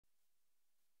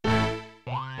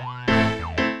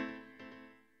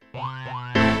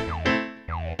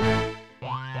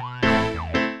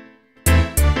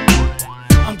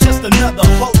just another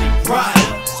holy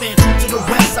rider. Staying true to the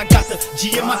west, I got the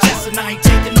G in my chest and I ain't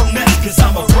taking no mess, cause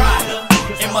I'm a rider.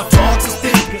 And my dogs are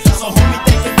thick, so homie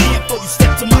think again before you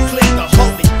step to my clique, the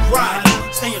holy rider.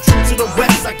 Staying true to the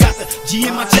west, I got the G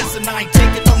in my chest and I ain't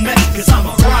taking no mess, cause I'm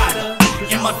a rider.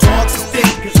 And my dogs are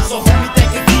thick, so homie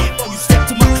think again before you step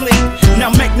to my clique. Now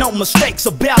make no mistakes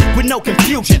about it with no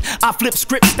confusion. I flip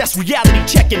scripts, that's reality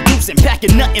check inducing.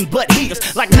 Packing nothing but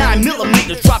heaters like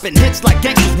 9mm. Dropping hits like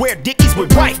gangsters wear dickies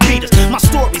with wife beaters. My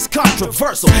story's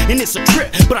controversial and it's a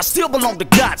trip, but I still belong to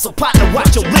God, so partner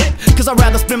watch your lip. Cause I'd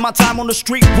rather spend my time on the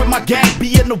street with my gang,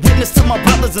 being a witness to my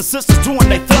brothers and sisters doing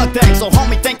they thug thing. So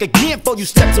homie think again before you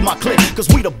step to my clique, cause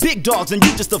we the big dogs and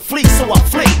you just a flea. So I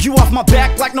flick you off my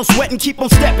back like no sweating, keep on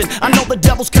stepping. I know the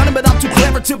devil's cunning, but I'm too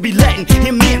clever to be letting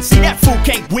him in. See that fool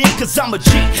can't win, cause I'm a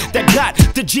G that got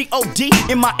the G-O-D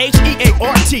in my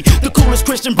H-E-A-R-T. The coolest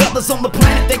Christian brothers on the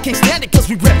planet, they can't stand it cause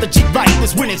we rep the G like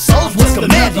this. Winning souls was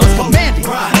commanding.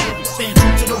 Staying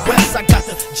true to the west, I got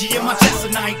the G in my chest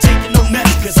and I ain't taking no mess,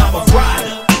 cause I'm a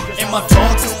rider. And my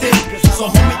dogs are thick,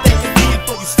 so homie think again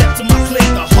before you step to my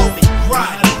clique, the holy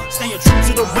rider. Staying true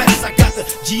to the west, I got the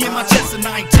G in my chest and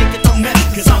I ain't taking no mess,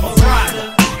 cause I'm a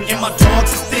rider. And my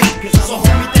dogs are thick, so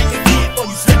homie think again before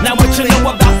you step to my clique. Now what you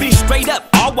know about these straight up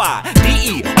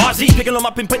R-Y-D-E-R-Z, picking them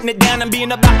up and putting it down and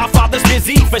being about our father's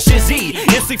busy for shizzy,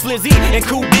 MC Flizzy and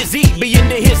cool busy, being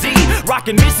the hizzy,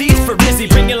 rocking Mizzies for Rizzy,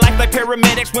 bringing life like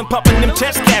paramedics when popping them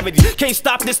chest cavities. Can't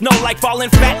stop this, no, like falling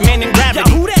fat man in gravity.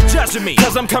 Yo, who that judging me?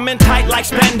 Cause I'm coming tight like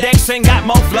spandex and got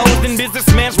more flows than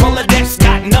businessman's Rolodex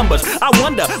got numbers. I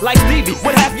wonder, like Stevie,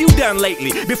 what have you done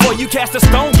lately? Before you cast a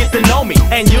stone, get to know me,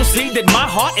 and you'll see that my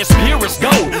heart is pure as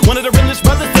gold. One of the realest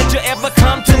brothers that you ever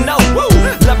come to know. Woo!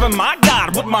 Loving my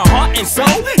God with my heart and soul.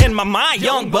 In my mind,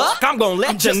 young buck, I'm gonna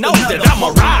let you know that I'm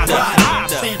a rider.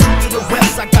 Staying true to the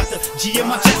west, I got the G in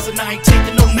my chest and I ain't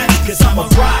taking no mess, cause I'm a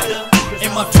rider.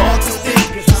 And my dogs are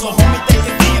thick, so homie think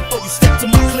again before you step to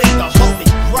my clique, the holy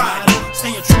rider.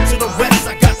 Staying true to the west,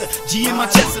 I got the G in my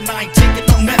chest and I ain't taking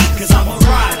no mess, cause I'm a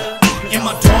rider. And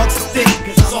my dogs are thick,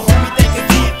 so homie think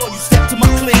again before you step to my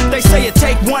clique. They say it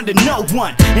take one to know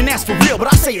one, and that's for real, but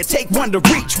I say it take one to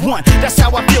reach one. That's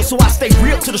how I feel, so I stay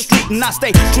real to the street and I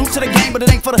stay true to the game. But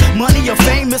it ain't for the money or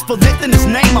fame, it's for lifting his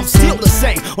name. I'm still the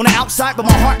same on the outside, but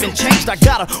my heart been changed. I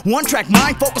got a one-track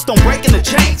mind focused on breaking the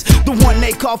chains. The one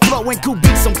they call flow and cool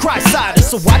beats, some Christ-siders.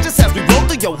 So I just have to roll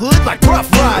through your hood like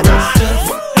rough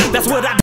riders. That's what I